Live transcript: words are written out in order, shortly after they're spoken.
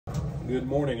Good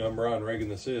morning. I'm Brian Reagan.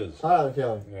 This is Tyler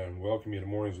Kelly. And welcome you to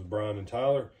Mornings with Brian and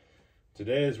Tyler.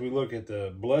 Today, as we look at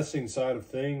the blessing side of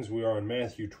things, we are in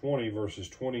Matthew 20, verses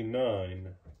 29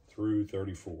 through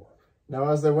 34. Now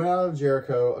as they went out of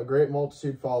Jericho, a great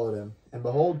multitude followed him. And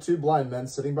behold, two blind men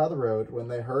sitting by the road, when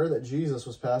they heard that Jesus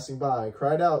was passing by,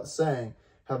 cried out, saying,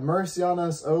 Have mercy on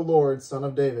us, O Lord, Son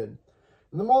of David.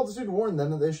 And the multitude warned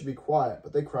them that they should be quiet,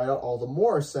 but they cried out all the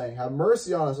more, saying, Have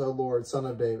mercy on us, O Lord, Son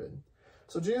of David.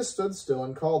 So Jesus stood still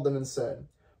and called them and said,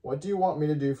 What do you want me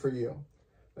to do for you?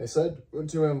 They said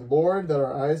to him, Lord, that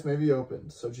our eyes may be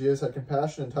opened. So Jesus had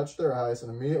compassion and touched their eyes,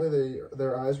 and immediately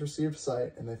their eyes received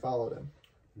sight, and they followed him.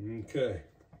 Okay.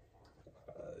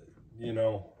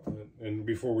 And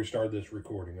before we started this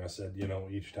recording, I said,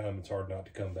 each time it's hard not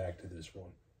to come back to this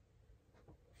one.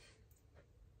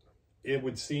 It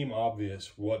would seem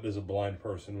obvious, what does a blind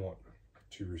person want?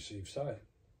 To receive sight.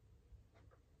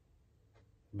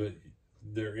 But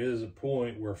there is a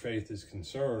point where faith is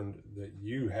concerned that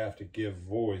you have to give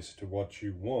voice to what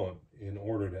you want in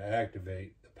order to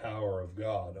activate the power of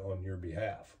God on your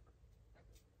behalf.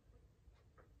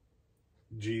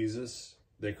 Jesus,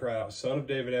 they cry out, Son of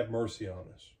David, have mercy on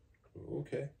us.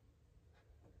 Okay.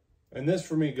 And this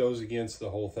for me goes against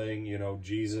the whole thing,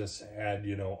 Jesus had,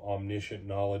 omniscient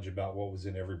knowledge about what was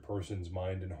in every person's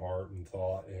mind and heart and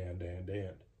thought and.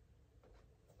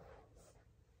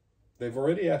 They've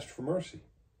already asked for mercy.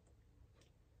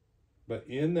 But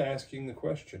in asking the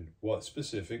question, what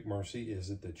specific mercy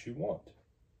is it that you want?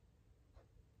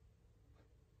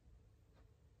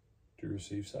 To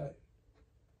receive sight.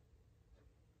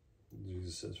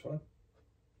 Jesus says, fine.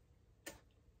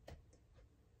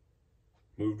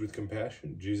 Moved with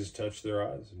compassion, Jesus touched their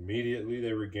eyes. Immediately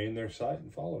they regained their sight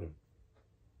and followed him.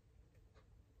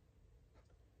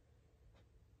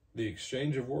 The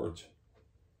exchange of words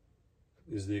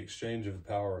is the exchange of the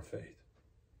power of faith.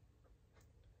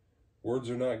 Words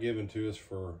are not given to us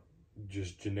for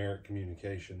just generic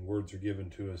communication. Words are given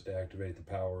to us to activate the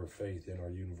power of faith in our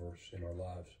universe, in our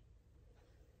lives.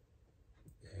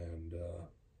 And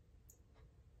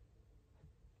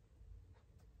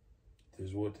it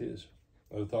is what it is.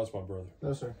 Other thoughts, my brother?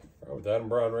 No, sir. All right, with that, I'm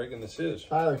Brian Reagan. This is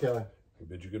Tyler Kelly. We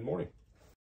bid you good morning.